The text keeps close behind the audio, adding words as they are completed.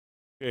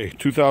Okay,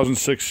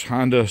 2006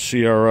 Honda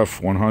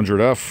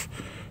crf100f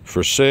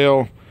for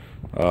sale.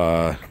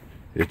 There's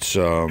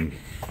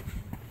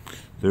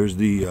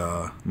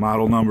the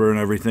model number and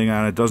everything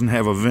on it. Doesn't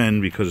have a VIN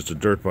because it's a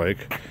dirt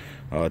bike.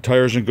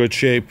 Tires in good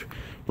shape.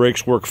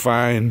 Brakes work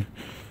fine.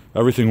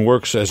 Everything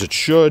works as it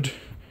should.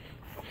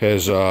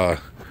 Has a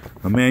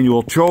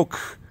manual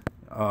choke.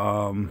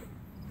 It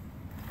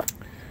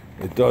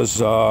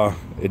has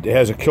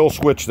a kill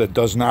switch that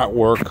does not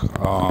work.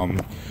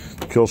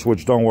 Kill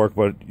switch don't work,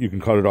 but you can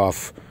cut it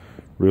off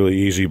really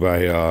easy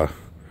by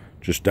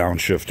just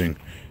downshifting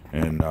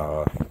and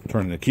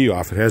turning the key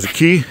off. It has a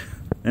key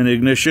and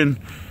ignition.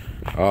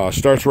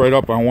 Starts right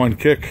up on one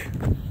kick.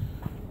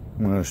 I'm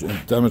going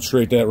to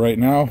demonstrate that right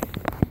now.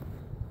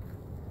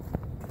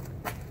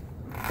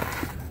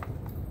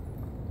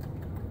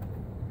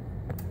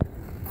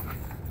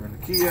 Turn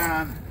the key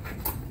on.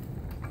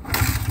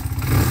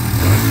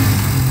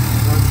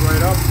 Starts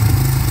right up.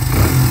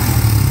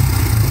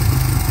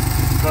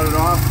 Cut it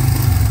off,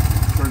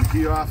 turn the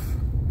key off,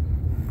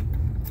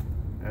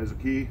 has a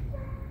key,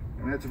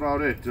 and that's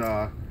about it.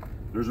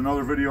 There's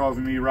another video of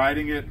me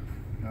riding it.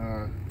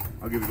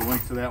 I'll give you the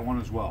link to that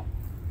one as well.